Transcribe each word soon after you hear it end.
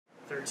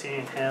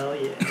13, hell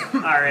yeah.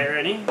 Alright,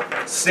 ready?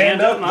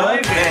 Stand up my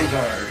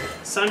Vanguard.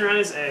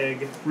 Sunrise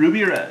Egg.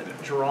 Ruby red.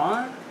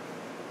 Draw.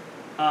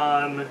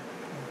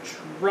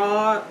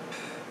 Drop.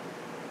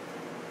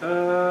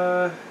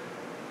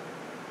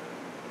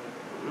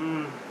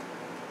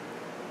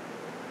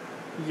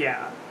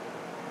 Yeah.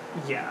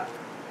 Yeah.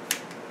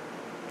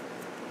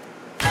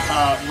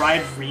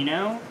 Ride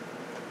Reno.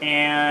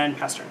 And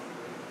pass turn.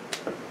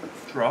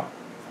 Draw.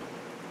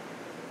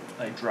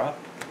 I drop.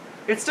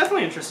 It's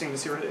definitely interesting to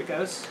see where it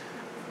goes.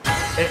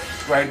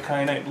 Ride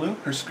Kyanite Blue,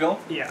 her skill.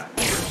 Yeah.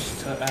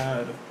 First to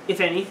add. If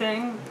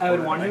anything, I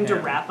would want him to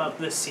wrap up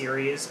the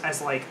series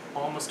as like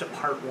almost a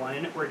part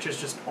 1, which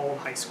is just all of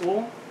high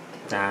school.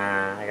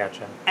 Nah, I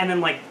gotcha. And then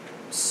like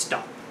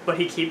stop. But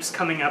he keeps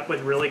coming up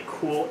with really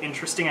cool,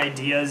 interesting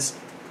ideas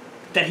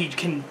that he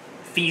can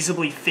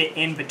feasibly fit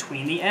in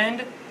between the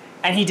end.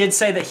 And he did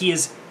say that he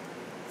is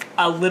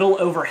a little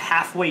over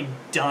halfway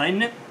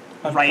done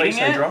writing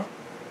it.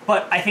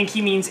 But I think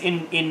he means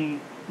in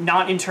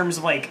not in terms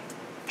of like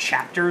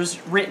chapters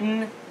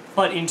written,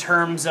 but in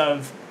terms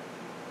of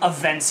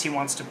events he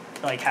wants to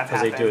like have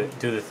happen. Because they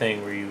do the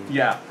thing where you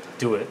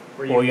do it.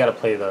 You got to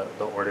play the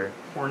order.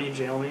 Horny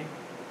jail me.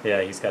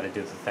 Yeah, he's got to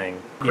do the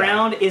thing.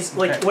 Ground is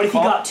like, what if he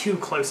got too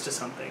close to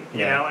something,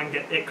 you know, and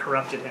it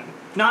corrupted him?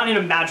 Not in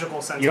a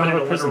magical sense, you don't but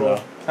have in a prison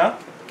literal. though. Huh?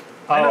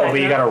 Oh,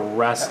 but you got to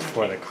rest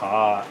for the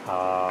call.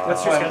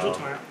 What's your schedule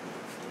tomorrow?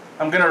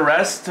 I'm gonna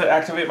rest to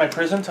activate my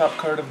prison. Top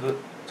card of the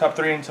top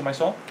 3 into my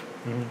soul.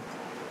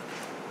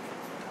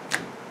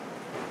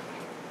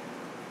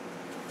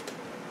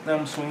 Now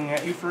I'm swinging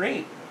at you for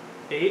 8.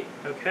 8?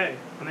 Okay.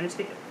 I'm gonna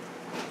take it.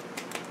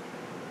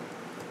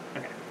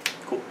 Okay.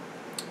 Cool.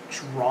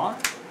 Draw?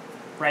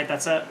 Right,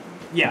 that's it?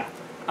 Yeah.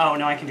 Oh,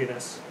 no, I can do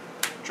this.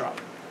 Drop.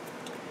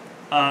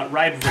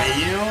 Ride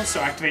Rayu, so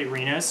activate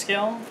Reno's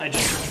skill. I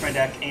just search my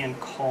deck and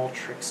call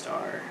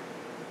Trickstar.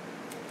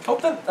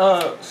 Hope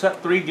that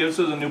set 3 gives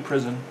us a new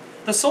prison.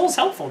 The soul's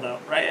helpful though,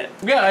 right?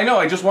 Yeah, I know.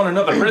 I just want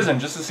another prison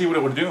just to see what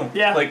it would do.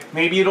 Yeah. Like,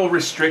 maybe it'll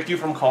restrict you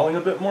from calling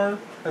a bit more,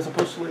 as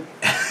opposed to like...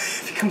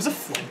 It becomes a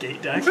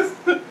floodgate deck.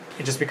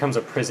 It just becomes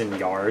a prison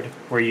yard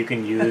where you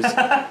can use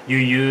you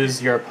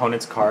use your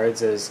opponent's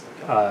cards as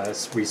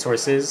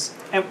resources.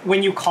 And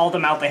when you call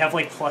them out, they have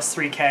like plus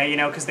 3k, you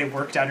know, because they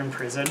worked out in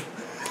prison.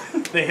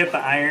 They hit the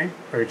iron.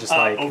 Or just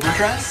like...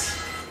 Overdress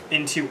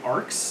into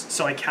arcs,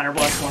 so I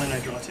counterblast 1 and I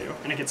draw 2,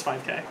 and it gets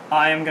 5k.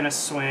 I am gonna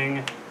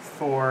swing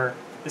for...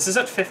 This is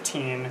at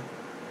 15.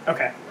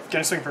 Okay,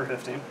 gonna swing for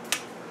 15.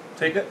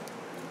 Take it.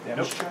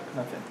 Damage check?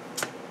 Nothing.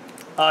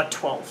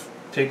 12.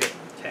 Take it.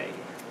 Okay.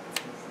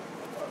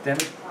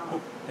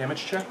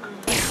 Damage check.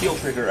 Heal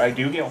trigger. I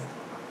do heal.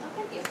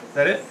 Is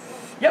that it?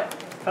 Yep.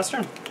 Pass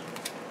turn.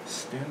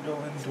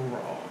 Standle and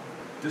draw.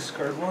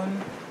 Discard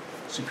 1.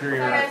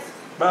 Superior.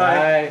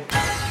 Bye.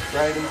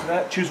 Right into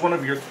that. Choose one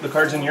of the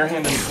cards in your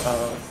hand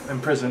and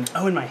imprison.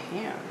 Oh, in my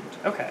hand.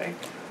 Okay.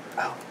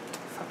 Oh,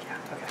 fuck yeah.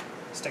 Okay.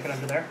 Stick it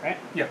under there, right?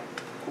 Yeah.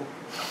 Cool.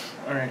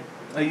 Alright.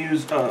 I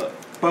use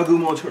Bagu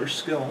Motor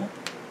skill.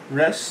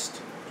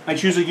 Rest. I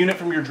choose a unit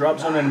from your drop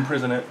zone and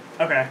imprison it.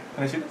 Okay.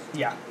 Can I see this?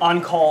 Yeah.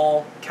 On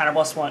call,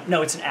 counterblast 1.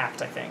 No, it's an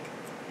act, I think.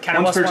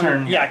 Once per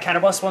turn. Yeah,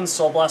 counterblast 1,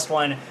 soul blast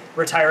 1,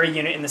 retire a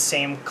unit in the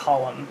same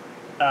column.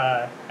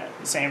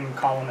 Same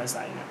column as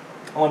that unit.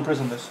 I'll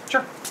imprison this.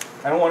 Sure.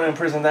 I don't want to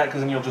imprison that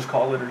because then you'll just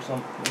call it or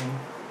something.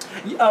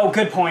 Oh,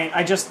 good point.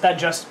 That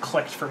just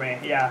clicked for me.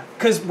 Yeah,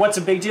 because what's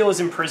a big deal is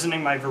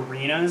imprisoning my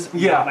Vairinas,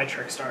 not my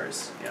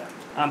Trickstars.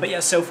 Yeah. But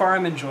yeah, so far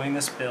I'm enjoying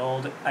this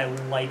build. I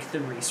like the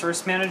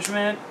resource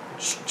management.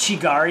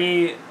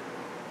 Chigari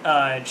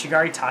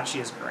Tachi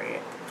is great.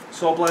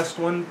 Soul Blast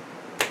 1,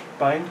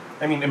 bind.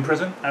 I mean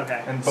imprison.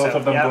 Okay. And both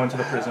of them go into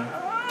the prison.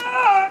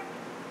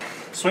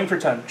 Swing for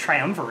 10.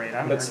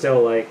 Triumvirate. But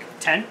still, like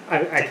 10.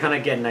 I kind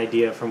of get an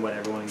idea from what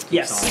everyone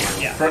keeps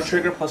on. Yeah. Front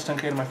trigger plus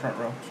 10k to my front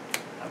row.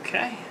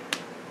 Okay.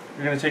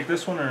 You're gonna take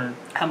this one or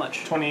how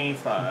much?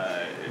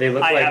 25. They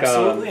look I like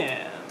absolutely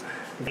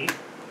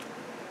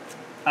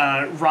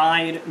am.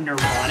 Ride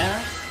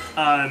Nirvana.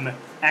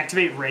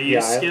 Activate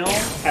Rayu's skill.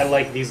 I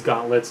like these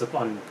gauntlets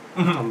on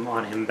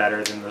him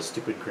better than those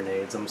stupid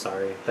grenades. I'm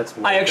sorry. That's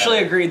way I actually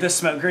better. agree. The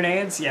smoke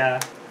grenades,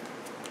 yeah.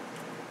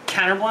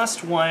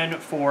 Counterblast 1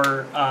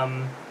 for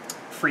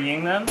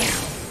freeing them.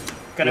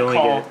 Gonna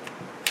call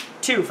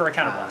 2 for a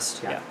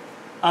counterblast. Yeah.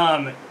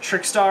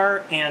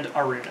 Trickstar and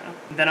Aruna.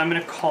 Then I'm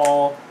gonna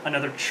call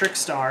another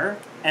Trickstar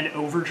and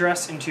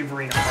Overdress into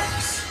Vairina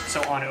Parks.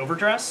 So on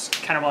Overdress,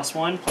 counterblast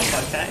 1 plus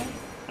 5k,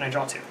 and I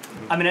draw 2.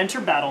 I'm gonna enter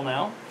battle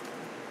now.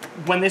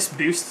 When this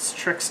boosts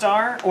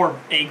Trickstar, or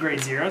A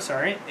grade 0,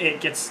 sorry,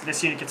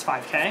 this unit gets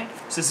 5k.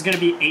 So this is gonna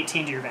be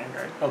 18 to your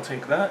Vanguard. I'll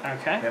take that.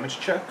 Okay. Damage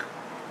check.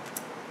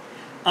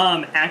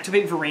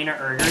 Activate Verena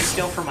Erger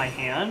skill for my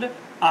hand.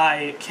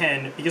 I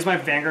can, because my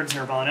Vanguard's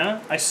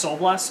Nirvana, I Soul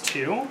Blast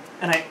 2,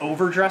 and I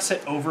Overdress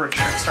it over a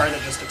Trickstar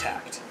that just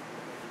attacked.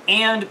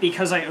 And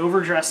because I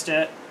Overdressed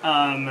it,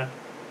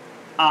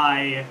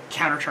 I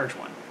Countercharge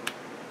 1.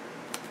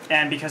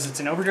 And because it's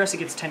an Overdress, it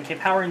gets 10k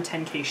power and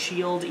 10k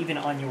shield even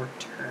on your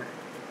turn.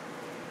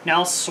 Now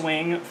I'll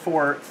swing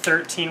for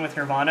 13 with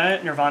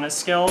Nirvana. Nirvana's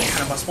skill,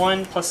 kind of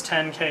 +1, plus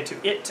 10k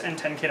to it, and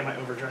 10k to my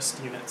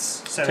overdressed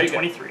units. So Take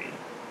 23.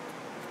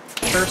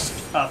 First,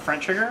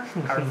 front trigger,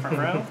 power to the front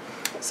row.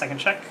 Second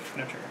check,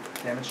 no trigger.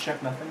 Damage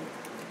check, nothing.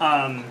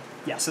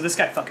 Yeah, so this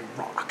guy fucking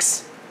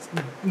rocks.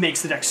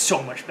 Makes the deck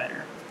so much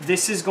better.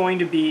 This is going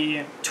to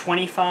be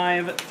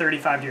 25,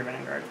 35 to your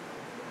Vanguard.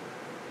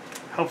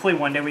 Hopefully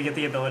one day we get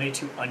the ability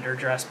to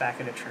underdress back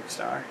into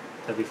Trickstar.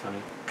 That'd be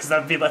funny. Because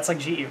that's like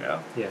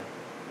G-Evo. Yeah.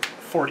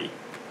 40.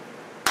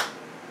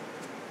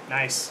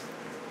 Nice.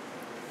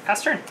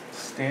 Pass turn.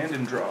 Stand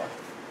and draw.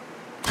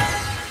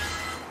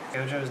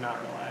 Gojo's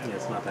not reliable. Yeah,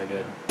 it's not that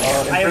good.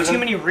 I have too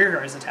many rear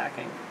guards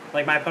attacking.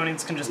 Like, my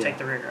opponents can just take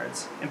the rear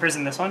guards.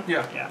 Imprison this one?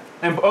 Yeah. Yeah.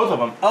 And both of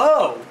them.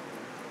 Oh!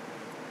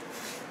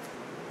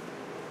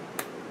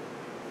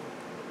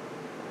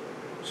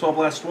 Soul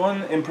Blast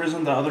 1,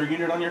 imprison the other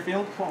unit on your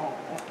field. Oh,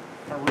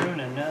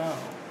 Varuna, no.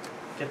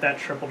 Get that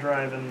triple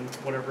drive and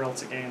whatever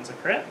else it gains. A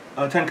crit?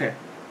 10k.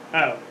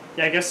 Oh.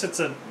 Yeah, I guess it's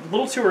a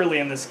little too early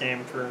in this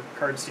game for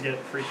cards to get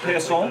free crits. Pay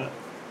a soul? Like that.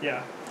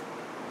 Yeah.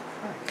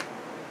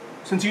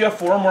 Since you have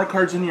 4 more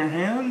cards in your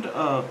hand,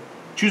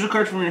 choose a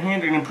card from your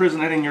hand and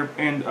imprison it in your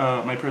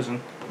my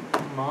prison.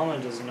 Mama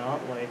does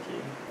not like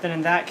you. Then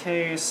in that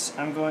case,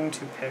 I'm going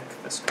to pick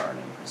this card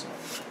and imprison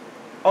it.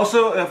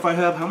 Also, if I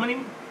have how many?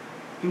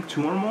 I think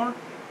 2 or more?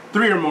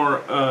 3 or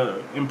more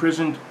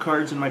imprisoned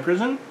cards in my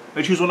prison,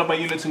 I choose one of my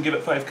units and give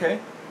it 5k,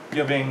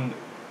 giving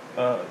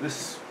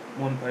this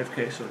one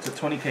 5k, so it's at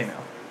 20k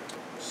now.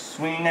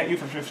 Swinging at you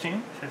for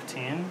 15.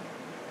 15.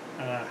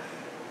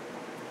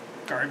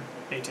 Guard,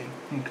 18.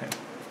 Okay.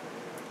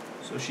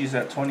 So she's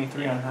at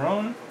 23 on her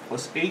own,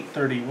 plus 8,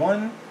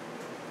 31.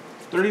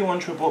 31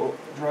 triple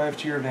drive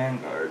to your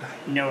Vanguard.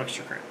 No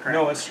extra crit, correct?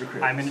 No extra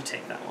crit. I'm going to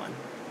take that one.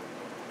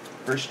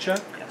 First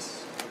check.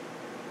 Yes.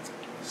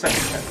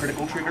 Second check,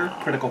 critical trigger,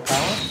 critical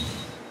power.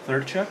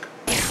 Third check,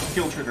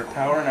 heal trigger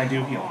power, and I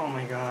do heal. Oh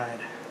my god.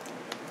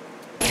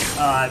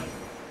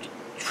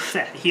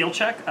 Heal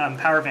check,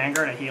 power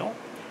Vanguard, I heal.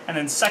 And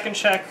then second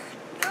check.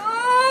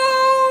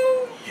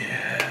 Oh!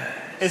 Yeah.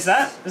 Is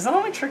that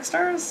on my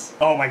Trickstars?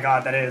 Oh my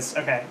god, that is.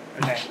 Okay.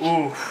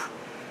 Ooh.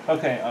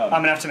 Okay. I'm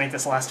gonna have to make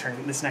this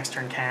next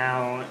turn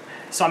count.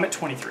 So I'm at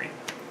 23.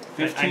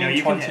 15, I know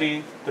you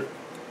 20,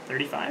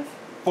 35?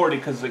 40,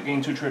 because it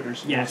gained 2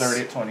 triggers. Yes. It was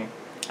already at 20.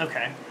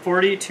 Okay.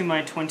 40 to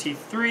my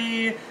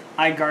 23.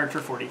 I guard for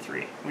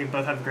 43. We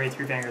both have grade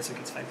 3 Vanguard, so it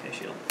gets 5k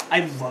shield.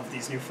 I love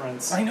these new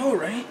fronts. I know,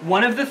 right?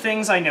 One of the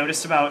things I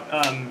noticed about...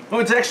 Oh,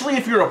 it's actually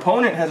if your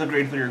opponent has a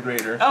grade 3 or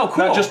greater. Oh,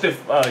 cool. Not just if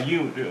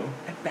you do.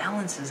 It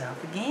balances out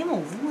the game a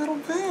little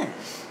bit.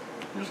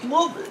 Just a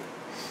little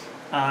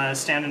bit.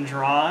 Stand and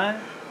draw.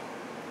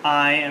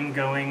 I am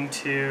going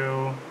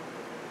to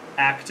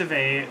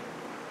activate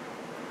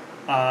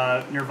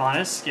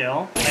Nirvana's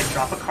skill. I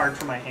drop a card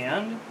from my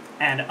hand,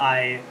 and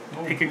I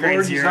pick a grade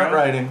Lord, 0. He's not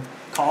riding.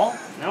 Call?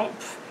 Nope.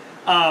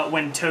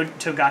 When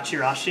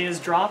Togachi is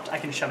dropped, I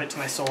can shove it to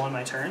my soul on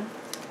my turn.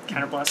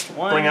 Counterblast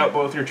 1. Bring out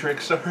both your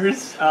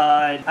Trickstars.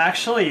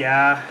 Actually,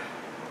 yeah.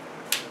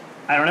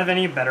 I don't have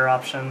any better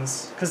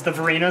options because the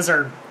Vairinas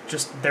are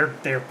just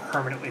they're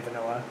permanently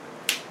vanilla.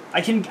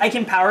 I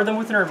can power them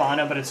with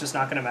Nirvana, but it's just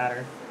not gonna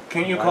matter.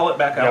 Can't you call it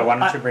back out? Yeah, why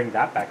don't you bring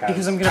that back out?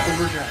 Because I'm gonna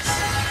overdress.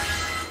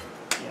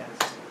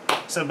 Yes.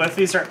 So both of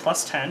these are at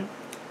plus 10.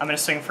 I'm gonna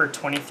swing for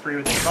 23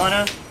 with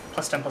Nirvana.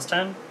 Plus 10, plus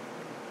 10.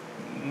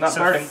 Not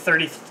so parting.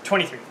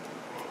 23.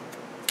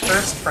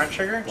 First front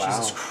trigger. Wow.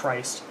 Jesus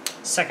Christ.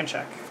 Second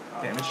check.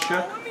 Damage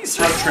check. Let me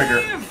Front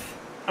trigger.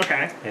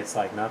 Okay. It's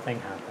like nothing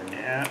happened.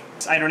 Yeah.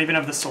 I don't even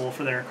have the soul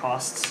for their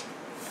costs.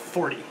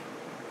 40.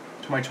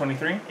 To my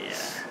 23. Yeah.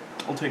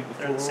 We'll take the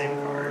 40. They're the same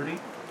card.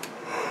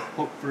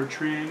 Hope for a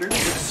trigger.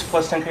 It's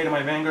plus 10k to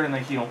my Vanguard and I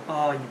heal.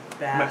 Oh, you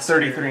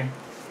bastard. I'm at 33.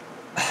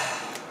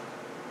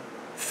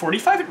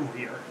 45 at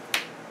rear.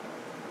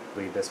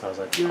 Leave this. I was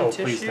like, You want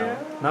oh, please tissue?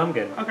 don't. No, I'm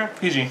good. Okay.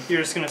 PG.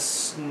 You're just gonna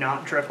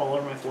snot drip all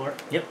over my floor?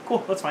 Yep. Cool,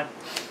 that's fine.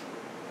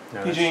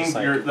 No, it's PGing just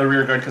like, you're the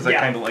rear guard because I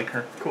Yeah. kind of like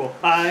her. Cool.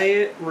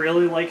 I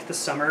really like the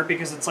summer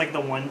because it's like the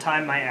one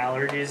time my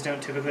allergies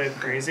don't typically go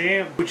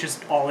crazy, which is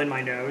all in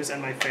my nose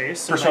and my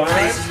face. So Persona my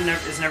face Red?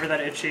 is never that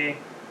itchy.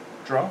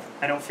 Draw.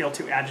 I don't feel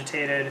too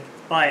agitated,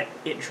 but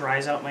it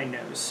dries out my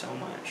nose so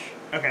much.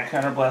 Okay.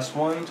 Counterblast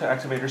 1 to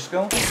activate her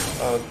skill.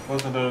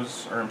 Both of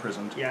those are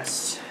imprisoned.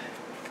 Yes.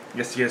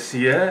 Yes, yes,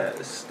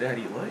 yes.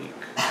 Daddy like.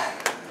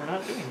 We're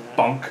not doing that.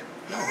 Bunk.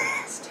 No.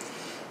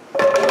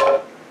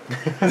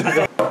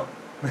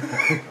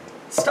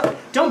 Stop.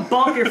 Don't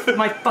bonk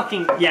my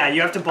fucking... Yeah,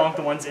 you have to bonk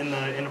the ones in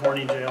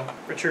horny jail.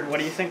 Richard, what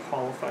do you think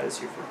qualifies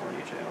you for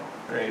horny jail?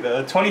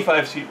 Right,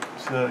 25 to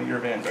your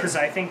Vanguard. Because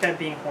I think that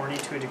being horny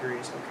to a degree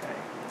is okay.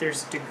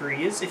 There's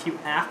degrees. If you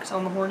act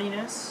on the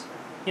horniness,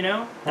 you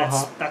know,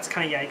 that's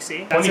kind of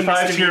yikesy. That's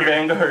 25 to your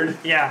Vanguard.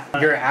 Yeah.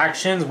 your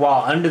actions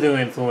while under the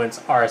influence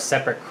are a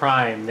separate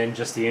crime than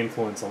just the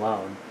influence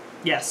alone.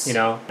 Yes. You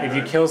know, if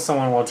you kill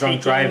someone while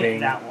drunk Taking driving,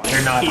 that one.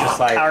 they're not Heal. just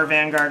like Power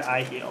Vanguard,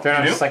 I heal. they're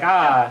not You just do? like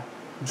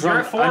You're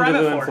drunk at 4, under I'm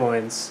the at 4.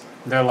 influence.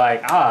 They're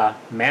like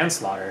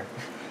manslaughter.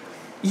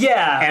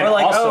 Yeah, And or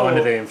like, also oh,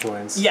 under the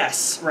influence.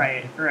 yes,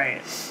 right.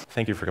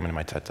 Thank you for coming to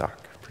my TED Talk.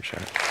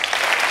 Appreciate it.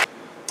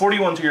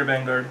 41 to your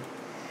Vanguard.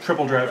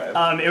 Triple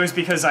drive. It was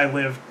because I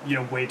lived,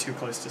 way too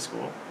close to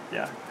school.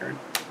 Yeah, heard.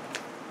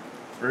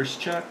 First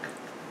check.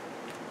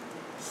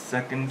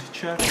 Second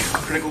check.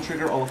 Critical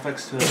trigger, all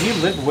effects to... He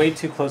lived way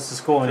too close to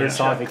school and he Third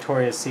saw check.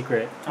 Victoria's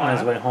Secret on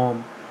his way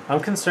home. I'm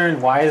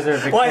concerned, why is there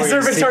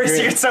Victoria's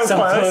Secret so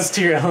close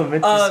to your elementary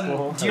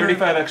school?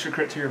 35 extra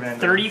crit to your Vanguard.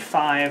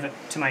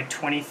 35 to my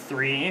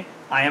 23.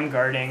 I am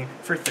guarding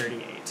for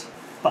 38.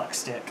 Fuck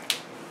stick.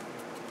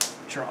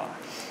 Draw.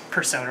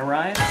 Persona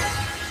Ride.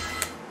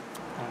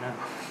 Oh no.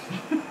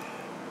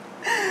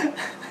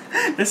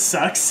 This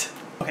sucks.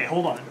 Okay,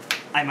 hold on.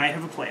 I might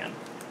have a plan.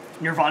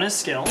 Nirvana's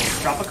skill.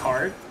 Drop a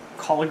card.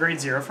 Call a grade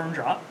 0 from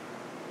drop.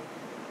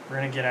 We're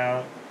gonna get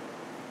out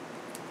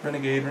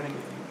Renegade.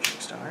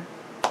 Star.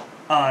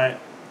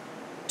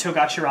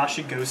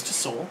 Togachirashi goes to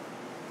Soul.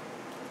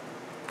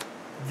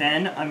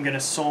 Then I'm gonna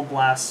Soul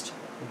Blast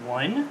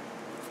 1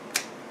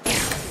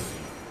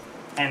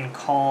 and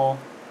call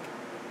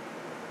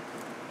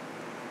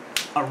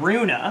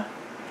Aruna.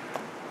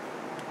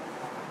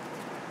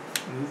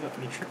 Move up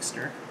me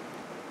Trickster.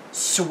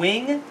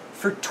 Swing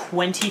for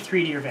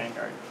 23 to your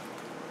Vanguard.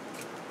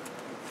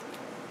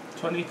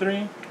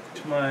 23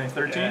 to my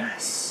 13.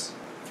 Yes.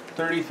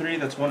 33,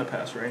 that's one to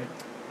pass,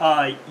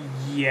 right?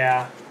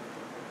 Yeah.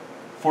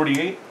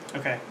 48,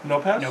 Okay. no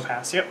pass? No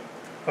pass, yep.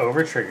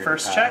 Over trigger.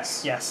 First check?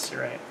 Yes,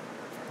 you're right.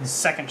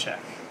 Second check.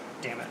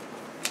 Damn it.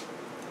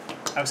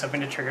 I was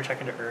hoping to trigger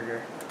check into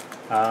Erger.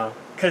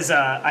 Because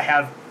I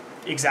have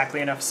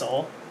exactly enough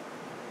soul.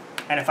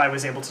 And if I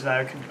was able to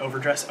die, I could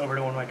overdress over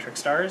to one of my trick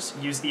stars,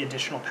 use the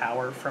additional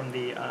power from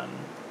the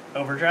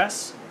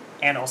overdress,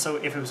 and also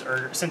if it was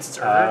Erger, since it's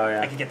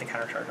Erger, I could get the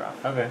counter charge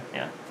off. Okay.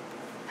 Yeah.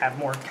 Have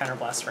more counter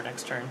blasts for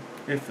next turn.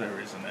 If there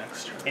is an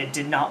extra. It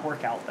did not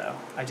work out though.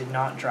 I did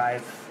not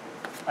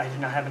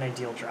have an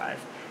ideal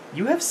drive.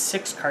 You have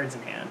 6 cards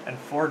in hand and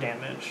 4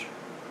 damage.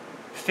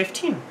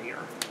 15 rear.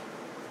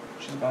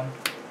 She's gone.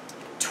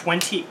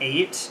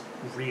 28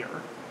 rear.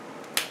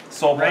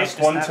 Soul Right? Blast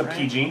Is 1 that to right?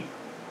 PG.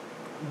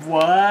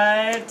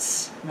 What?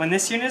 When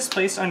this unit is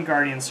placed on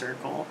Guardian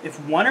Circle, if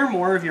one or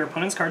more of your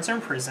opponent's cards are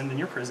imprisoned in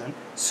your prison,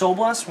 Soul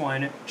Blast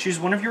 1, choose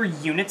one of your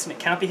units and it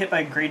cannot be hit by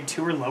a grade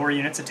 2 or lower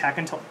unit's attack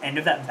until end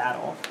of that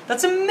battle.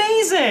 That's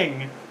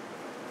amazing!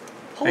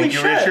 Holy Thank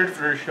shit! you, Richard,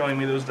 for showing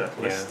me those death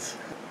lists.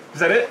 Is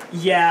that it?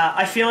 Yeah,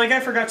 I feel like I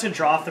forgot to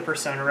draw off the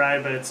Persona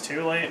Ride, but it's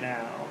too late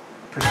now.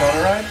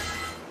 Persona Ride.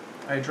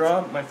 I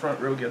draw, my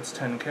front row gets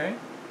 10k.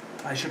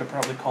 I should have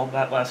probably called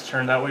that last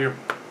turn, that way you're...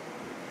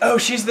 Oh,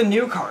 she's the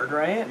new card,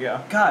 right?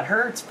 Yeah. God,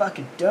 her, it's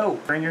fucking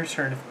dope. During your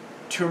turn, if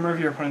 2 or more of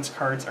your opponent's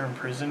cards are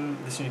imprisoned,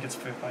 this unit gets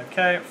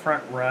 55k.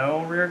 Front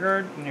row, rear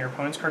guard, and your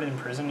opponent's card is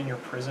imprisoned and your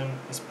prison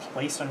is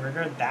placed on rear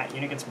guard, that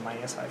unit gets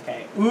minus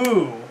 5k.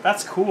 Ooh,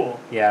 that's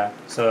cool. Yeah,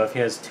 so if he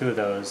has 2 of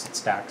those, it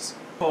stacks.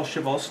 Call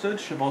Chevalstad.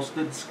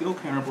 Chevalstad skill,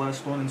 Counter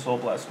Blast 1 and Soul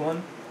Blast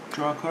 1.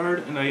 Draw a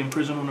card, and I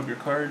imprison one of your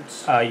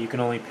cards. You can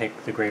only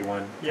pick the grade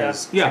 1,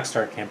 because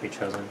Trickstar can't be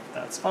chosen.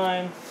 That's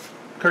fine.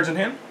 Cards in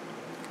hand?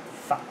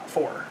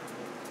 4.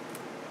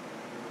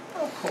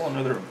 I'll call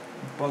another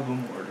Buggle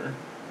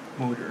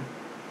Motor.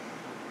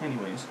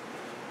 Anyways.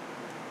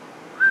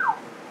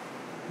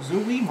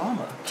 Zooey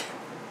Mama.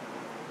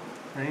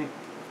 Right?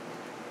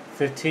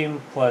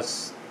 15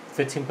 plus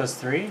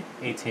 3?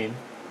 18.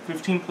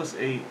 15 plus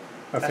 8.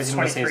 Or That's 15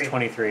 plus 8 is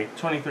 23. 23.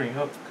 23,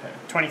 okay.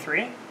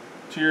 23?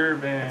 To your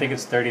band. I think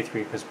it's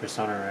 33 because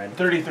Persona Ride.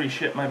 33,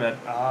 shit, my bad.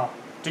 Oh.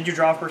 Did you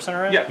draw a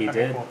Persona Ride? Yeah. He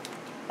Okay, did. cool.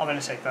 I'm gonna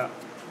take that.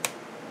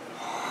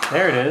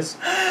 There it is.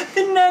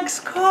 The next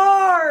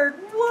card!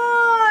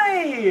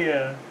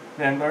 Why?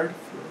 Vanguard.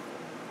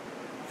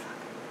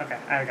 Okay,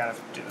 I gotta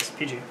do this.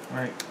 PG.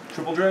 Right.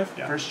 Triple drive.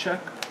 Yeah. First check.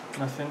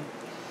 Nothing.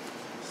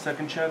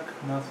 Second check.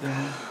 Nothing.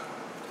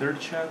 Third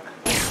check.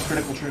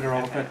 Critical trigger,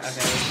 all Okay, effects.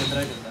 that's good that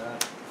I did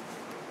that.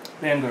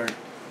 Vanguard.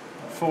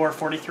 For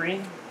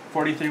 43?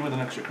 43 with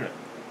an extra crit.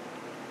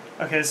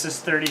 Okay, this is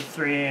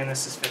 33 and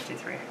this is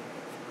 53.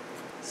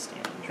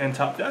 Stand. And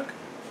top deck.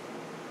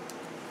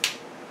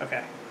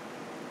 Okay.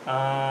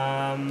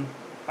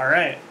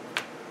 Alright.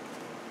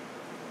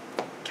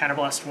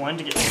 Counterblast 1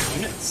 to get 2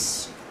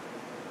 units.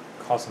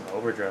 Call some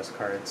Overdress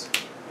cards.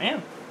 I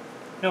am.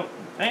 No,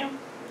 I am.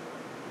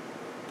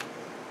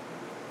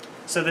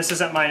 So this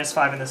is at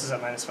 -5 and this is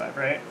at -5,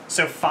 right?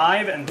 So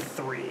 5 and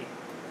 3.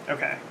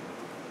 Okay.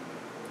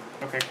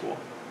 Okay, cool.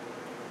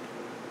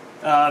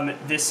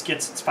 This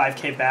gets its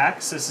 5k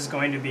back, so this is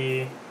going to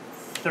be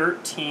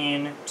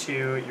 13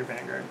 to your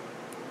Vanguard.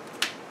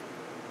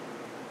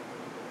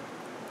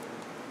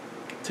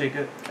 Take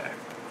it. Okay.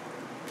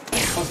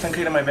 Plus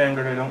 10k to my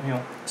Vanguard, I don't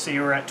heal. So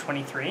you were at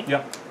 23?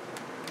 Yep.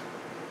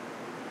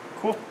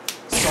 Cool.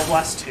 Soul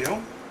Blast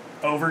 2.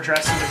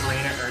 Overdress into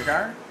Verina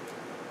Erger.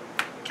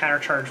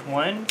 Countercharge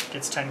 1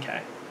 gets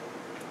 10k.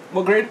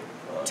 What grade?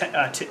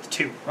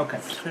 2. Okay.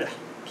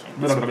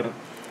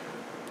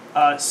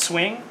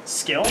 Swing,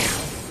 skill,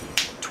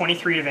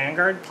 23 to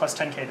Vanguard, plus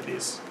 10k to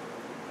these.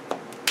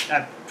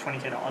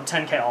 20k all,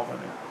 10k all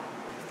limit.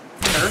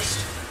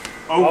 First,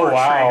 Oh,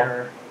 wow.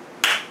 trigger.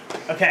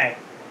 Okay.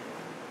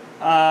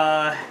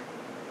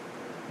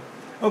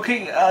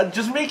 Okay,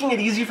 just making it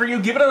easy for you.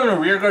 Give it on a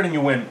rear guard and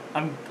you win.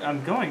 I'm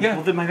going. Yeah.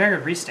 Well, then my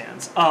Vanguard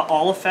restands.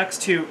 All effects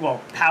to,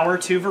 well, power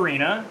to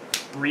Vairina,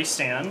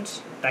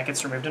 restand. That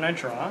gets removed and I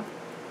draw.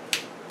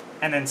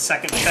 And then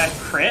second check,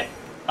 crit.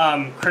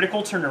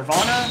 Critical to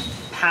Nirvana,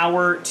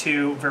 power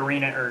to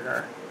Vairina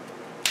Erger.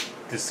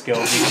 The skill,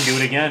 you can do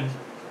it again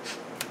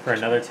for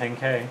another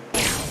 10k.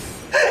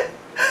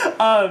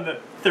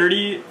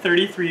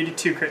 33 to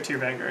 2 crit to your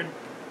Vanguard.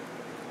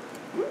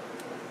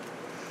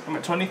 I'm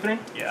at 23.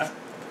 Yeah.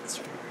 That's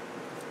true.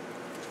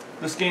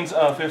 This gains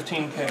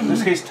 15k.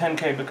 This gains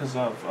 10k because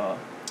of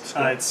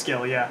skill. It's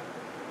skill, yeah.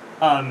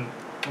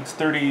 It's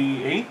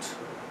 38.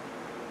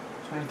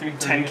 23,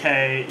 38.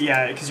 10k,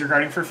 yeah, because you're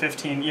guarding for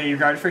 15. Yeah, you're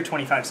guarding for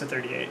 25, so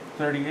 38.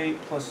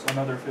 38 plus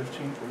another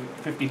 15,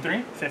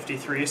 53.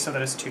 53, so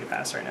that is 2 to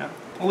pass right now.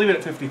 I'll leave it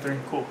at 53.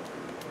 Cool.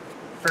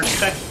 First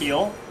check,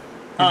 heal.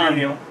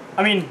 Heal.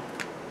 I mean,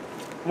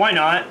 why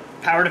not?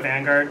 Power to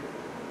Vanguard.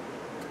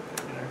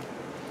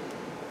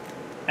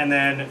 And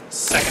then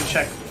second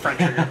check, front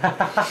trigger.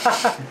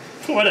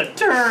 What a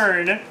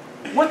turn!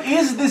 What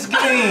is this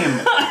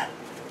game?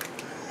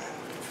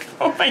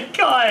 Oh my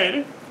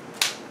god!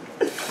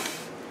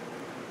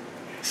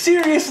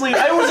 Seriously,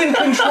 I was in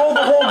control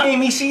the whole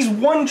game. He sees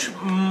one.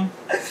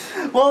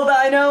 Well,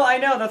 I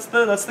know. That's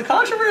the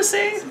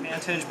controversy.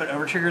 Advantage, but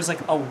overtrigger is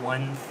like a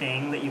one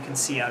thing that you can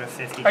see out of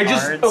 50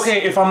 cards.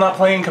 Okay, if I'm not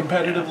playing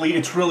competitively,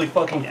 it's really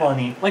fucking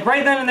funny. Like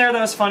right then and there,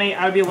 that was funny.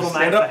 I would be a little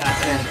mad if Stand that up.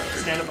 happened.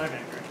 Stand up, my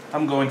Vanguard.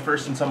 I'm going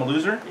first since I'm a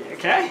loser.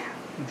 Okay.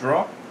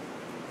 Draw.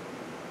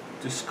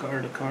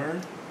 Discard a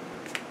card.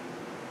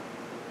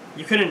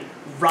 You couldn't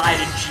ride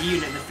a G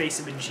unit in the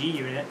face of a G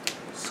unit.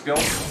 Skill.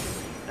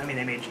 I mean,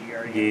 they made G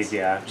Guardians.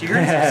 Yeah. G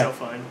Guardians are so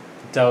fun.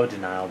 Don't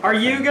denial. Are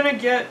you gonna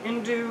get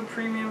into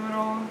premium at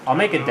all? I'll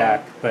make a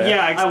deck, but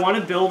yeah, I want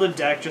to build a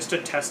deck just to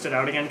test it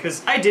out again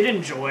because I did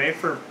enjoy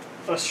for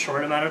a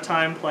short amount of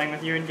time playing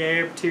with you and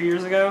Gabe 2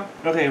 years ago.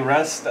 Okay,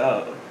 rest.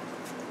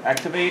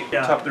 Activate.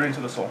 Yeah. Top 3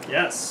 into the soul.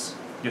 Yes.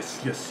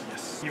 Yes, yes,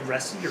 yes. You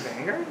rested your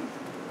Vanguard?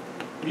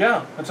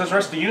 Yeah, it says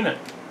rest the unit.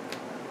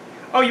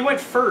 Oh, you went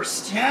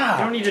first. Yeah.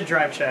 You don't need to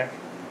drive check.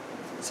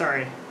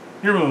 Sorry.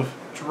 Your move.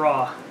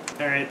 Draw.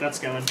 Alright, that's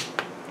going.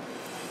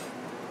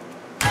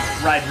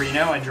 Ride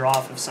Reno, I draw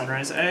off of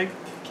Sunrise Egg.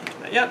 Can't do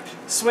that yet.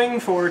 Swing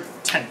for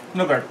 10.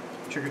 No guard.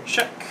 Trigger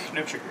check,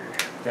 no trigger.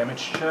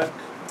 Damage check.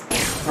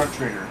 Front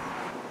trigger.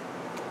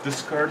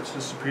 Discard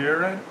to superior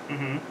red.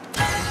 Mm-hmm.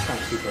 it's not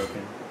too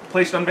broken.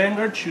 Placed on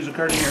Vanguard, choose a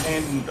card in your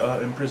hand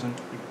and imprison.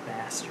 You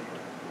bastard.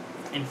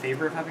 In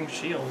favor of having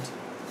shield.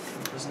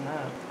 Imprison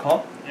that.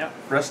 Call. Yep.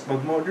 Rest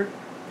bug motor.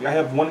 I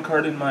have one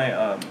card in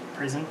my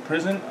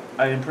Prison.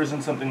 I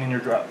imprison something in your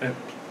drop.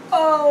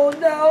 Oh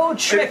no,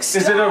 Trickster!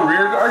 Is it a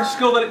rear guard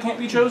skill that it can't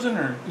be chosen,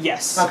 or?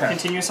 Yes. Okay.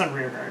 Continuous on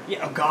rear guard.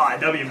 Yeah. Oh god,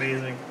 that'd be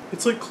amazing.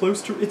 It's like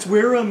close to. It's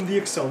where the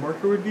Excel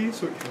marker would be,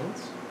 so it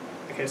counts.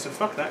 Okay, so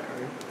fuck that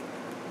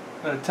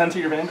card. 10 to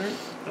your Vanguard.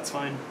 That's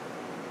fine.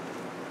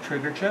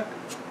 Trigger check.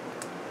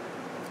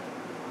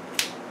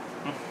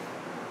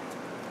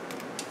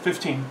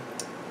 15.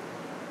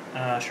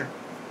 Sure.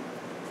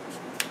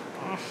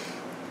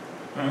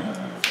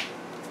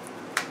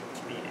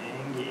 Be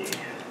angry.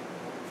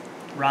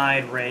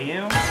 Ride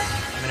Rayu.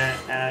 I'm gonna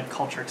add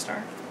Call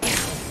Trickstar.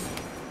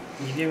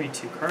 You give me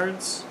 2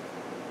 cards.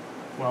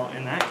 Well,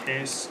 in that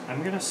case,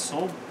 I'm gonna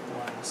Soul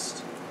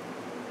Blast.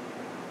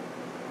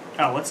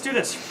 Oh, let's do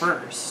this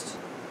first.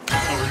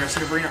 Overdress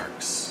into Green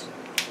Arcs.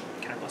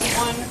 Counter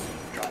 +1,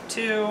 draw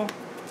 2,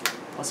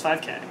 plus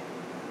 5k.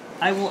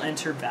 I will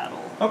enter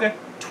battle. Okay.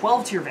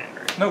 12 to your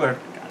Vanguard. No guard.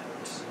 Got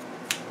it.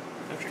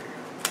 No trigger.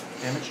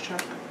 Damage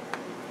check.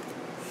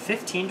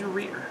 15 to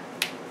rear.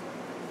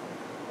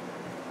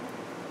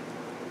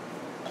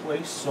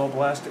 Place Soul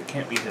Blast. It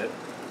can't be hit.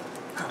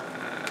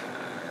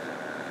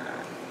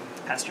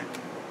 Pass turn.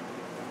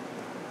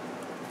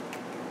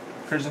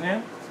 Cards in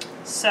hand.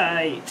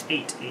 Say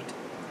 8.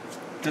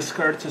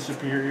 Discard to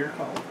superior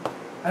column.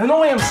 I don't know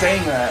why I'm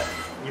saying that.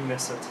 You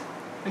miss it.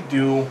 I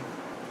do.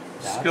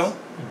 That's Skill.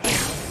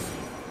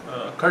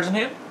 Cards in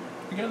hand.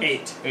 Again.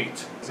 8.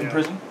 8. Yeah.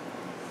 Imprison.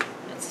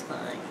 That's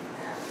fine.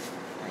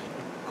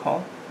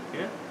 Call.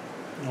 Yeah.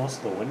 Most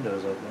of the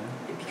windows open.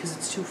 Because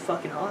it's too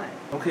fucking hot.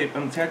 Okay,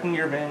 I'm attacking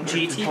your Vanguard.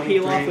 GT for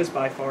peel off 23. was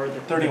by far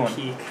the 31.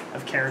 peak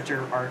of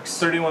character arcs.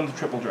 31 to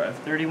triple drive.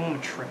 31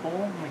 with triple?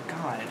 Oh my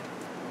god.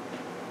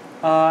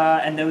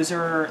 And those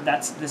are,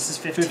 this is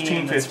 15.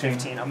 15, That's 15.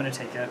 15. I'm gonna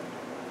take it.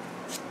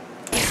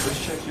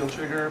 First check, heal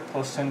trigger,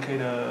 plus 10k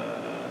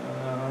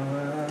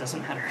to...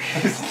 Doesn't matter.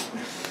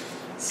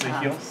 So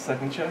heal,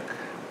 second check.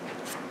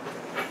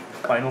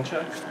 Final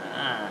check.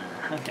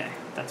 Okay,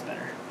 that's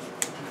better.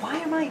 Why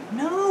am I,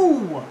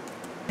 no!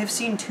 I've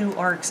seen 2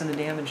 arcs in the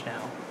damage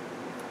now.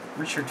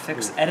 Richard,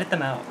 edit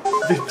them out.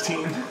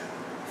 15.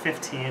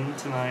 15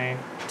 to my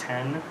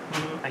 10.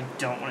 Mm-hmm. I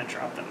don't want to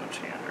drop that much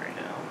hand right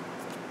now.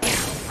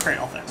 Great,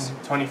 all things.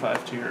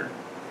 25 to your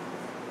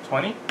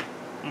 20.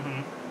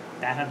 Mm-hmm.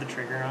 That had the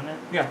trigger on it?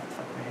 Yeah.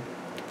 Fuck me.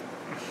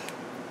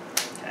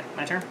 Okay,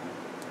 my turn?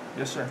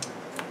 Yes, sir.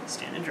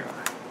 Stand and draw.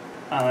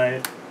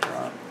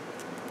 Draw.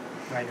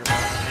 Right, I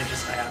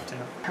have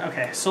to.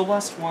 Okay, Soul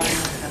Blast 1,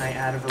 and I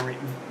add a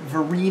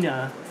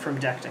Vairina from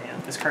deck to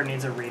hand. This card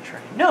needs a retrain.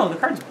 No,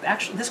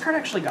 this card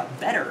actually got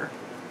better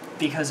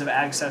because of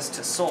access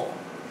to Soul.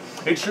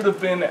 It should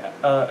have been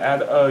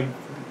add a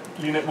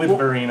unit with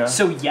Vairina.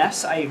 So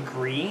yes, I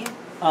agree.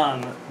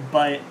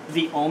 But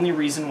the only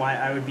reason why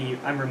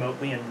I'm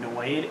remotely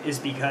annoyed is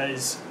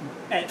because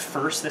at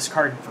first this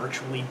card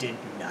virtually did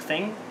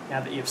nothing.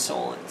 Now that you have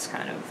Soul, it's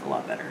kind of a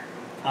lot better.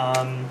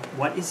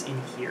 What is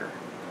in here?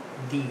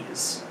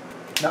 These.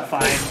 Not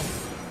fine.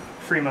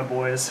 Free my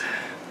boys.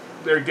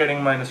 They're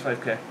getting minus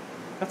 5k.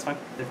 That's fine.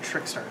 They're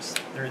Trickstars.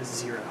 They're at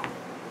 0.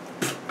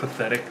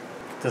 Pathetic.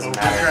 Doesn't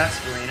matter. Overdress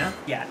Vairina?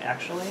 Yeah,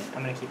 actually,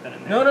 I'm gonna keep that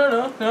in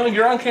there. No,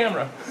 you're on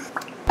camera.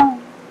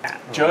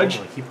 Judge?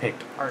 Oh, he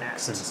picked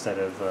Arcs instead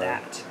of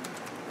that.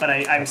 But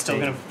I'm still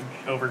gonna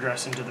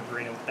overdress into the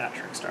Vairina with that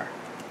Trickstar.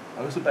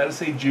 I was about to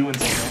say Jew in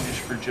Spanish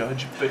for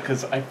judge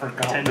because I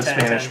forgot what the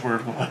Spanish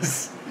word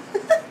was.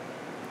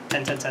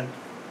 10, 10, 10.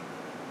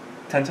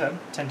 10, 10?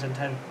 10, 10,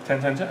 10.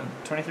 10, 10, 10.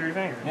 23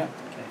 Vanguard. Yeah.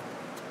 Okay.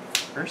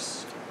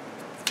 First.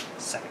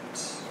 Second.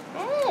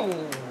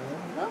 Oh,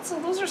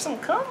 those are some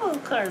combo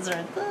cards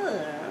right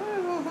there.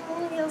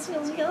 Yes.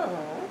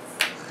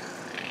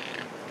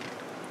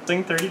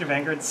 Sing 30 to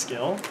Vanguard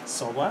skill.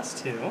 Soul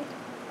Blast 2.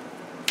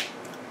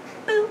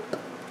 Boop.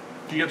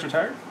 Do you get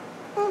retired?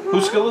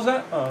 Whose skill is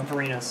that?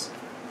 Vairina's.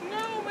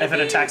 No, If it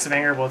attacks a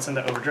Vanguard while it's in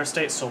the Overdress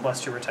state, Soul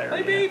Blast 2 retire.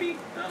 My baby.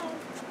 No.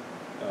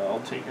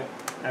 I'll take it.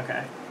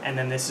 Okay. And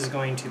then this is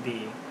going to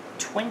be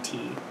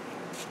 20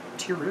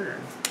 to your rear.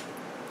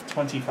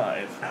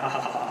 25.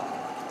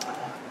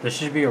 There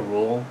should be a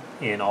rule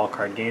in all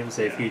card games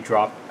that if you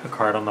drop a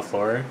card on the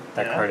floor,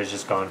 that card is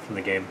just gone from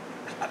the game.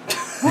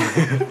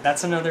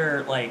 That's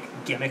another,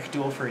 like, gimmick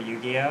duel for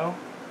Yu-Gi-Oh!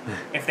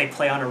 If they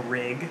play on a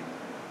rig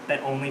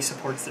that only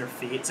supports their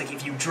feet, it's like,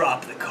 if you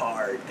drop the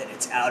card, then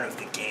it's out of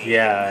the game.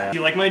 Yeah. Do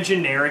you like my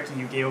generic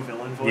Yu-Gi-Oh!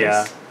 Villain voice?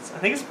 Yeah. I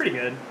think it's pretty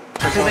good.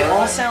 Because they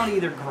all sound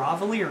either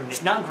grovelly or...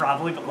 Not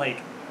grovelly, but,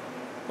 like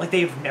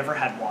they've never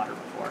had water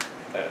before.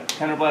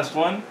 Counterblast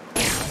 1.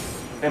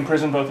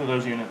 Imprison both of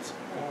those units.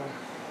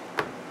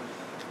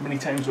 How many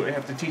times do I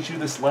have to teach you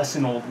this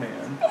lesson, old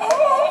man?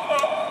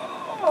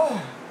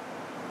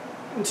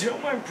 Until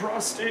my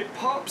prostate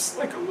pops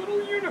like a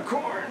little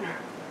unicorn.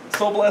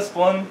 Soul Blast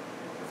 1.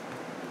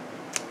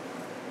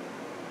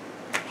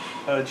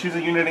 Choose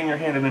a unit in your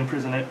hand and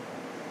imprison it.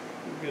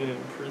 I'm gonna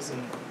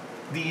imprison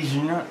these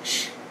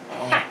nuts.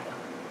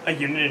 A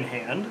unit in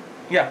hand?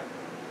 Yeah.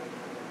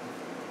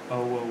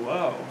 Oh,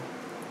 whoa.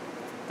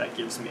 That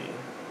gives me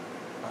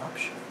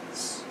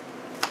options.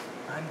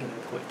 I'm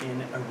gonna put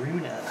in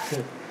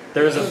Aruna.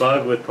 There's a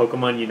bug with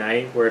Pokemon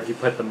Unite where if you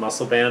put the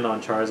Muscle Band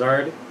on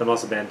Charizard, the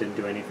Muscle Band didn't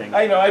do anything.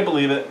 I know, I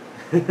believe it.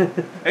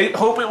 I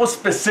hope it was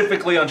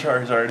specifically on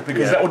Charizard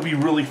because that would be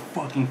really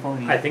fucking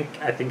funny. I think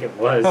it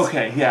was.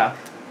 Okay, yeah.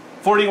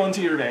 41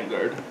 to your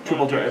Vanguard.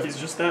 Triple drive. He's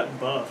just that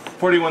buff.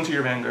 41 to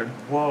your Vanguard.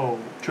 Whoa.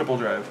 Triple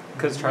drive.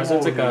 Because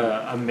Charizard's like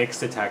a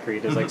mixed attacker. He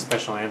does like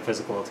special and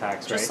physical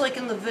attacks, right? Just like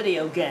in the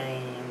video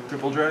game.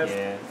 Triple drive.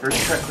 Yeah.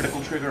 First check,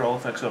 critical trigger, all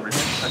effects over here.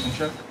 Second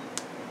check.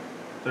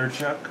 Third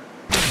check.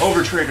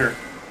 Over trigger.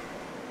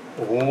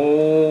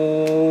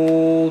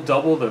 Oh,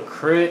 double the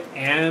crit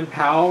and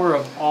power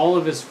of all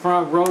of his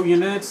front row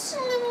units.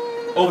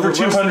 Over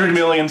 200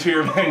 million to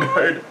your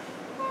Vanguard.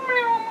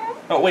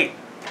 Oh, wait.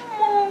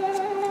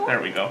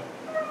 There we go.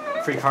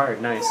 Free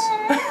card, nice.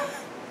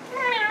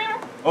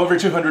 Over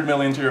 200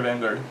 million to your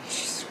Vanguard.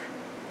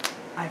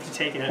 I have to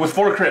take it. With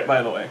 4 crit,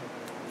 by the way.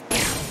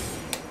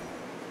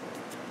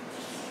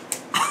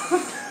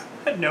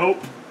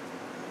 Nope.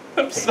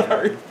 I'm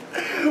sorry.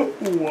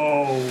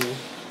 Whoa.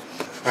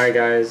 Alright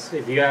guys,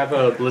 if you have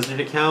a Blizzard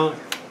account,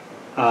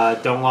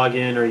 don't log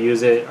in or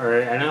use it,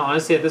 and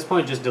honestly at this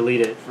point just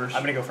delete it. First.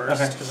 I'm gonna go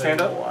first. Okay,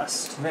 stand up.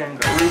 Lost.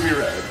 Vanguard. Ruby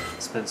red.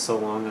 Spent so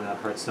long on that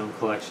Hearthstone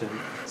collection.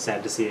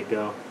 Sad to see it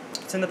go.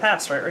 It's in the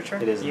past, right,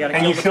 Richard? It is. You gotta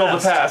and you kill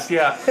the past,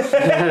 yeah.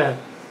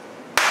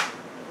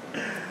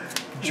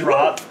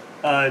 Drop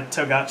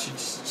Togachi.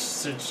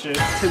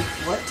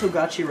 What?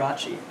 Togachi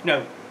Rachi.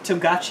 No,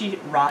 Togachi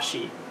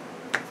Rashi.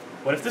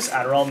 What if this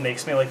Adderall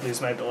makes me like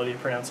lose my ability to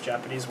pronounce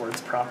Japanese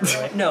words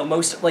properly? No,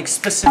 most like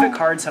specific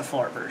cards have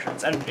full art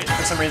versions, and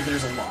for some reason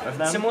there's a lot of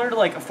them. Similar to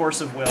like a Force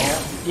of Will,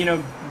 you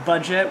know,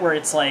 budget where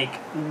it's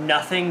like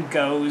nothing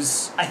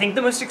goes. I think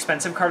the most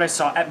expensive card I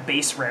saw at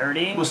base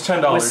rarity was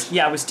 $10.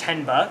 Yeah, it was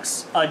 $10.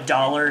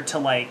 $1 to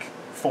like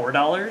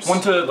 $4.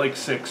 1 to like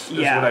 6 is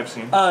what I've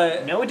seen.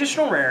 No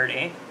additional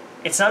rarity.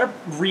 It's not a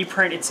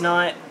reprint. It's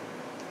not.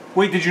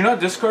 Wait, did you not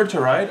discard to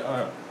ride?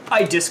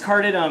 I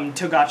discarded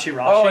Togachi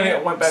Rashi. Oh, and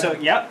it went back. So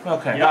yep.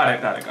 Okay,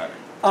 yep. Got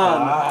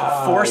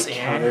it. Force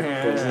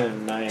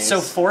in. Nice.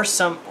 So for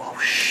some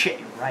shit,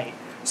 you're right.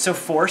 So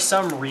for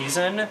some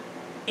reason,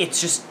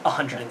 it's just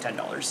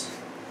 $110.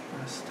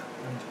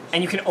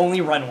 And you can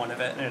only run one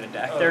of it in a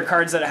deck. There are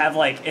cards that have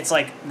like, it's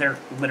like, they're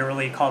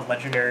literally called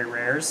legendary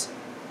rares.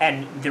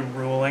 And the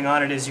ruling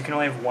on it is you can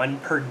only have one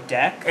per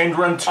deck. And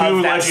run 2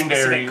 of that legendaries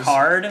specific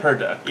card per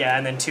deck. Yeah,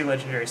 and then 2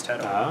 legendaries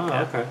total. Oh,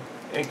 yeah. okay.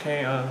 AK,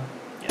 Yeah.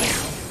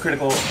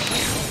 critical.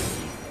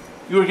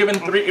 You were given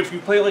 3 if you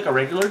play like a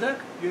regular deck?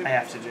 I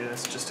have to do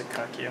this just to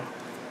cuck you.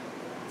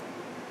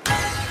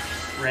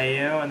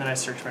 Rayo, and then I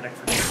search my deck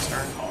for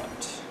Trickstar and call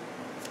it.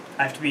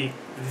 I have to be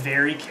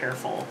very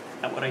careful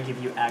at what I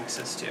give you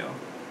access to.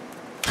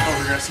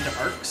 Overdress into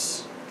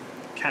arcs.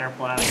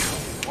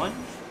 Counterblast 1.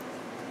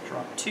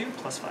 Drop 2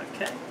 plus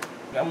 5k.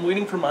 I'm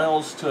waiting for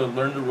Miles to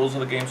learn the rules of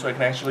the game so I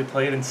can actually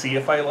play it and see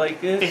if I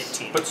like it.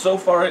 15. But so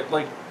far,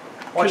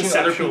 watching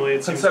other people,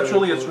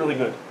 Conceptually, it's really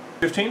good.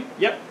 15?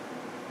 Yep.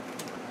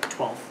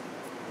 12.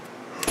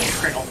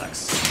 Great all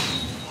effects.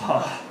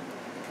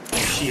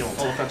 Shield.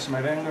 All effects of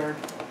my Vanguard.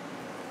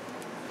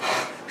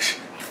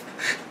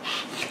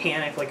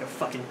 Panic like a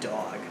fucking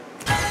dog.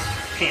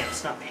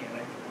 Pants, not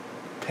panic.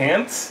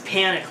 Pants?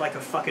 Panic like a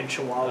fucking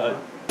chihuahua.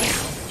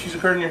 Choose a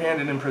card in your hand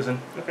and imprison.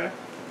 Okay.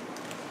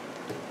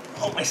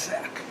 Oh, my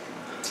sack.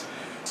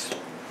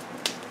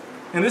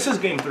 And this is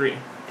game 3.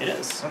 It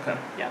is. Okay.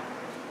 Yeah.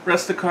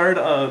 Rest the card,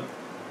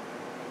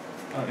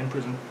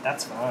 imprison.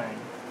 That's fine.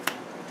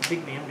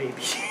 Big man baby.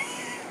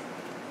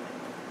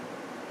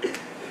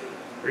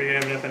 Are you gonna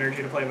have enough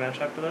energy to play a match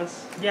after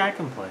this? Yeah, I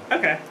can play.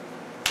 Okay.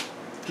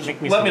 Just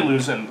Make me let some, me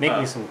lose and Make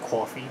me some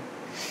coffee.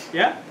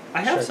 Yeah? I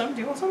have Sure. some.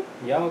 Do you want some?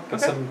 Yeah, I'll get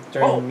Okay. some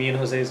during Oh. me and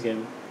Jose's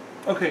game.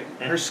 Okay,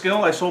 her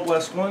skill, I Soul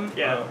Blast 1.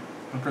 Yeah.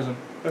 Imprison.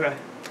 Okay.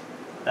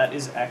 That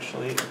is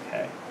actually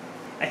okay.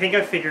 I think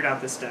I've figured out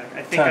this deck.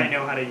 I think 10. I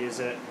know how to use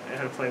it, and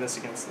how to play this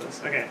against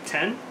this. Okay,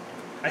 10.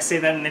 I say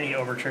that and then he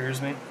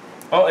over-triggers me.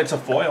 Oh, it's a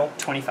foil.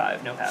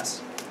 25, no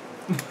pass.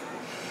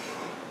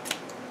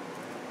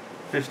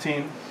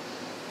 15.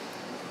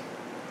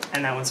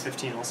 And that one's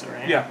 15 also,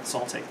 right? Yeah. So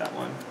I'll take that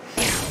one.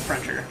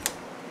 Front trigger.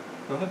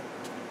 Go ahead.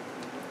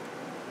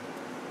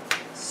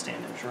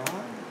 Stand and draw.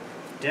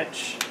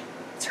 Ditch.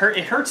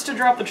 It hurts to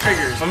drop the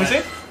triggers. Let me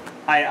see.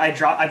 I've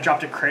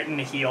dropped a crit and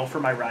a heal for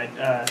my ride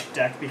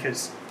deck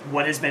because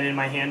what has been in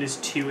my hand is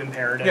too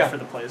imperative for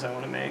the plays I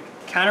want to make.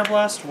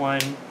 Counterblast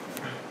 1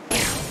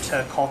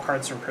 to call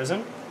cards from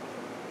prison.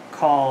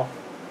 Call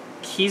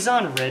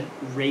Kizan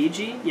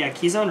Reiji. Yeah,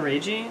 Kizan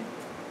Reiji.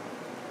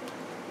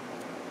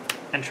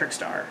 And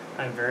Trickstar.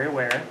 I'm very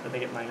aware that they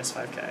get minus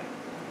 5k.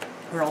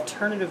 Or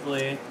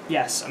alternatively,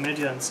 yes, I'm going to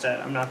do that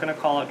instead. I'm not going to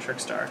call it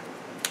Trickstar.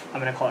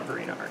 I'm going to call it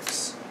Vairina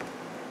Arcs.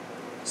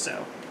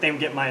 So, they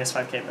get minus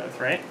 5k both,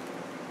 right?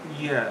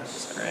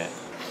 Yes. Alright.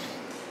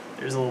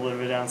 There's a little bit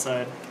of a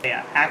downside.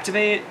 Yeah,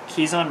 activate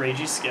Kizan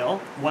Reiji's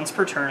skill. Once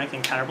per turn, I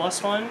can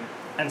Counterblast 1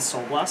 and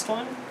Soul Blast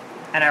 1,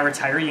 and I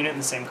retire a unit in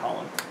the same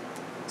column.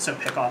 So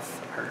pick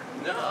off her.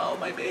 No,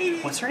 my baby.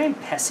 What's her name?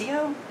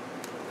 Pesio?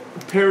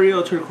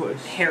 Perio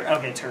Turquoise.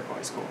 Okay,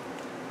 turquoise, cool.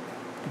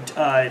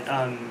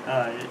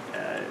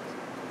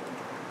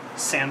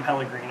 San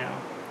Pellegrino.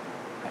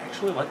 I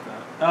actually like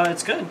that.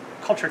 It's good.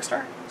 Call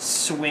Trickstar.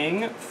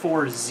 Swing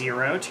for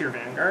 0 to your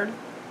Vanguard.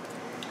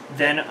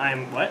 Then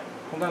I'm what?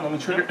 Hold on, let me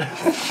trigger.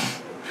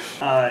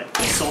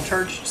 Soul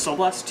Charge, Soul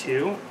Blast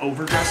 2,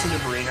 Overdress into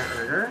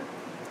Erger,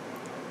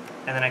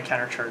 and then I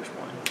countercharge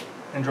 1.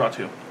 And draw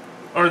 2.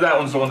 Or that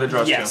one's the one that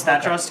draws 2. Yes,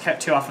 that draws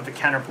 2 off of the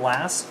Counter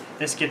Blast.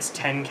 This gets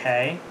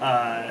 10k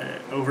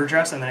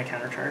Overdress, and then I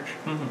countercharge.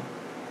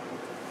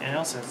 Mm-hmm. And it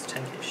also has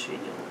 10k Shield.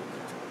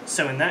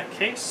 So in that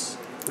case,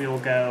 we will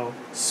go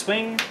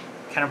Swing,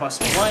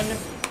 Counterblast 1,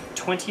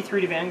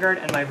 23 to Vanguard,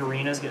 and my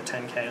Vairinas get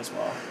 10k as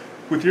well.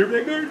 With your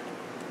Vanguard?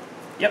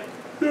 Yep.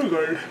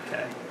 Vanguard.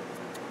 Okay.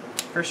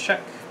 First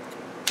check.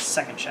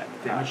 Second check.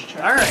 Damage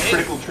check. Alright.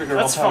 Critical trigger.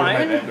 That's all power to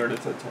fine. my Vanguard.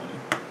 It's at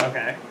 20.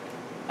 Okay.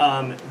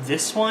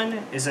 This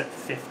one is at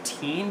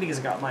 15 because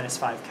it got minus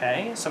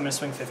 5k, so I'm going to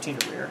swing 15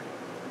 to rear.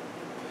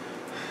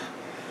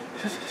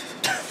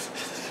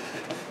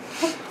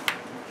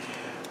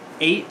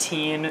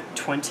 $18,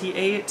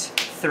 28,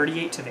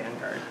 38 to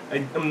Vanguard.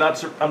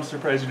 I'm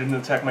surprised you didn't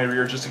attack my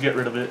rear just to get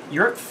rid of it.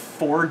 You're at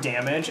 4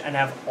 damage and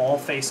have all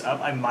face up.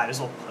 I might as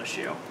well push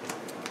you.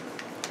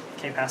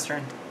 Okay, pass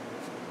turn.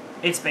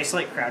 It's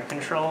basically like crowd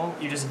control.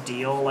 You just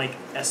deal like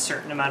a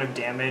certain amount of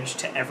damage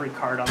to every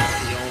card on the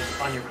field,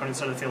 on your opponent's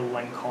side of the field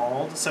when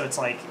called. So it's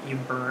like you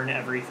burn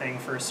everything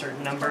for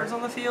certain numbers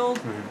on the field,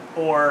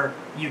 or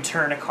you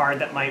turn a card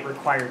that might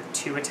require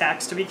 2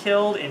 attacks to be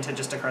killed into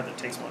just a card that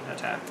takes 1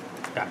 attack.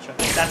 Gotcha.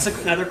 That's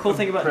another cool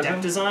thing about Prison?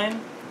 deck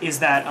design is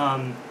that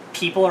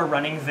people are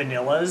running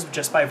vanillas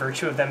just by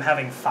virtue of them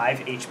having 5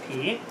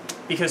 HP,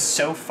 because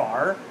so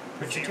far...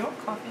 Richard, do you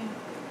want coffee?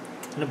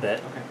 In a bit.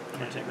 Okay, I'm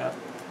gonna take that.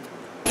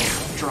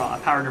 Draw.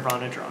 Power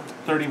Nirvana, draw.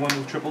 31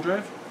 with triple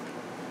drive.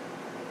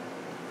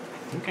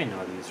 I think I know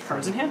how to use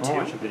Cards in hand, I'll too.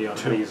 watch a video on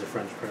how to use a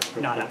French press.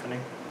 real Not quick.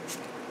 happening.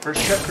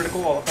 First check,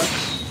 critical, all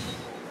effects.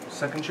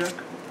 Second check,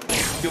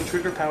 heal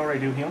trigger, power, I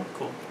do heal.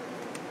 Cool.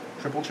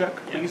 Triple check,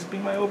 Yeah. please be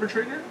my over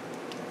trigger.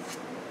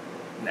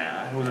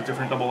 Nah, it was a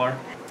different double R.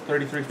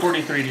 43,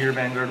 43 to your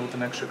Vanguard with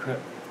an extra crit.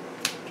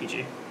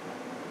 PG.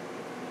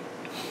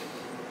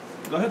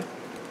 Go ahead.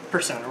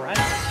 Persona Ride.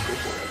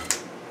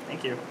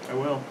 Thank you. I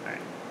will.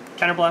 Alright.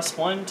 Counterblast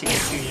 1 to get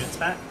 2 units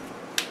back.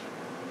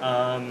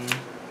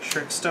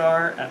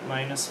 Trickstar at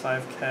minus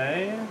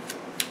 5k.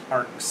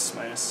 Arcs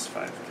minus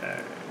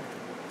 5k.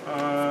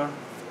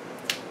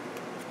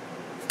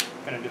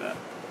 Gonna do that.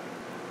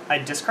 I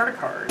discard a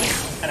card,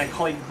 and I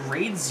call a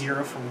grade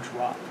 0 from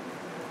drop.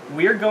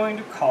 We are going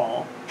to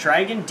call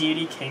Dragon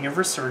Deity King of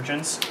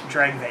Resurgence,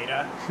 Drag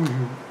Veda.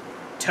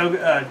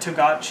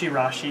 Togachi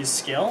Rashi's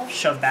skill,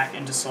 shove back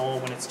into soul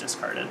when it's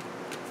discarded.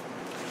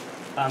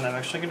 I'm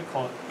actually going to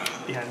call it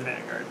behind the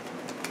Vanguard.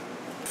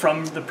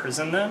 From the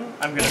prison then,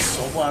 I'm going to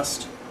Soul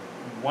Blast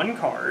 1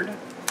 card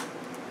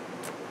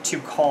to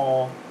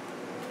call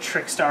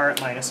Trickstar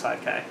at minus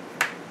 5k.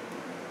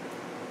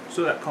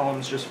 So that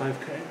column's just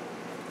 5k?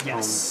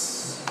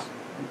 Yes.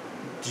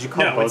 Did you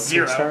call no, both it's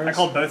 0. Trickstars? I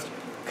called both,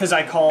 because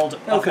I called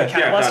off the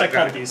Counterblast, I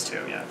called it. these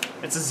two, yeah.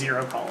 It's a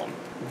 0 column.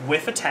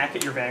 With attack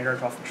at your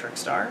Vanguard off of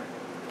Trickstar,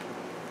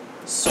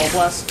 Soul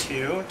Blast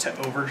 2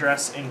 to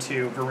Overdress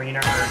into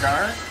Vairina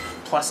Erger,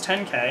 plus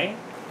 10k,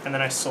 and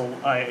then I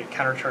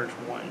countercharge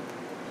 1.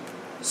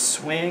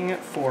 Swing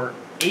for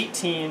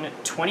 18,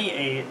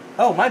 28.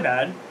 Oh, my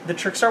bad. The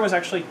Trickstar was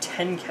actually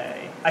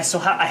 10k.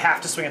 I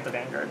have to swing at the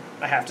Vanguard.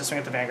 I have to swing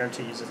at the Vanguard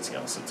to use its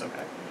skill, so it's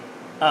okay.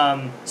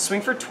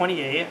 Swing for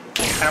 28,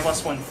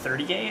 Counterblast 1,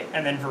 38,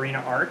 and then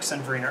Vairina Arcs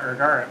and Vairina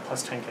Erger at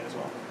plus 10k as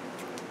well.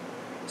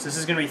 So this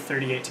is going to be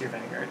 38 to your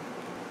Vanguard.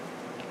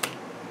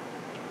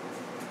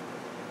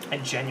 I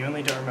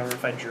genuinely don't remember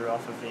if I drew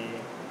off of the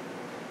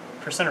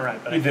Persona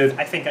Ride, but You did.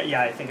 I think I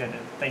did.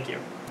 Thank you.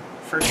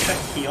 First check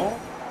heal.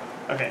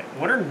 Okay,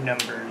 what are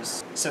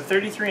numbers? So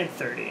 33 and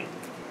 30.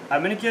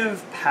 I'm going to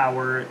give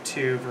power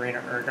to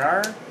Vairina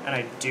Erger, and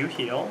I do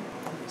heal.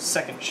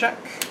 Second check,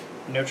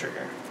 no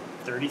trigger.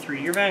 33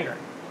 to your Vanguard.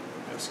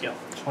 No skill.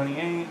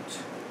 28.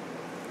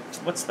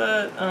 What's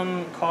the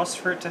cost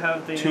for it to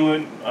have the... 2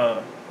 and,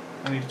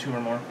 I need 2 or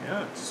more.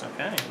 Yeah, it's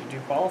okay. You do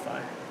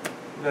qualify.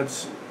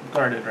 That's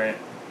guarded, right?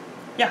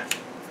 Yeah.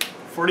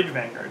 40 to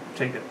Vanguard.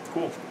 Take it.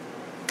 Cool.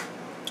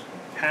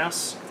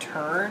 Pass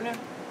turn.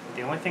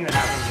 The only thing that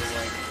happens is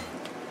like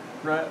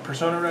Right.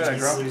 Persona Red, I you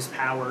drop. lose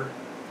power.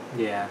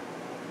 Yeah.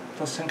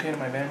 Plus 10k to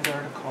my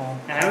Vanguard, a call.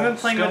 And I haven't been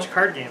playing Skill. much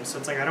card games, so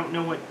it's like I don't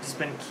know what has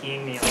been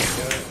keying me onto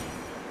it.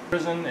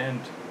 Prison and...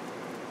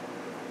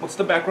 What's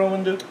the back row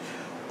one do?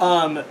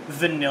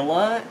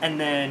 Vanilla, and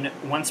then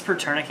once per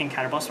turn I can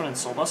Counterblast 1 and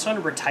Soul Blast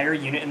 1, retire a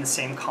unit in the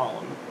same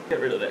column. Get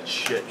rid of that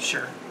shit.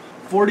 Sure.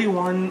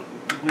 41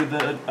 with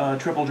a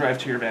triple drive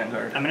to your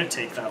Vanguard. I'm gonna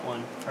take that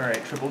one.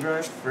 Alright, triple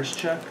drive, first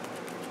check.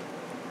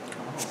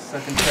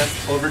 Second check,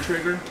 over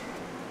trigger.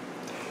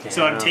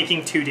 So I'm Damn.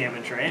 taking 2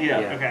 damage, right? Yeah.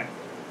 Yeah.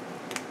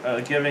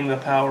 Okay. Giving the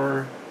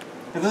power...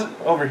 This is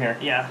over here.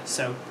 Yeah,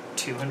 so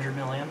 200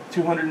 million.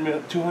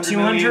 200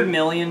 200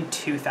 million,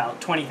 2,000,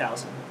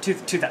 20,000.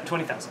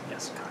 20,000,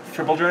 yes. God.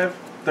 Triple drive,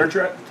 third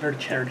check. Third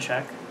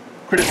check.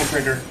 Critical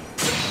trigger.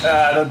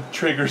 The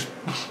triggers.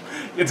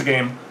 It's a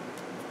game.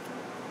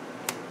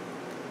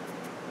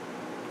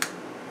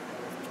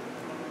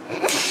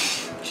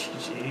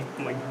 GG.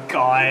 Oh my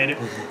god.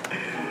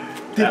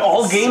 Did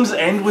all games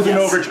end with an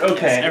over...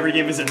 Okay. Every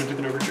game is ended with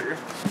an overtrigger.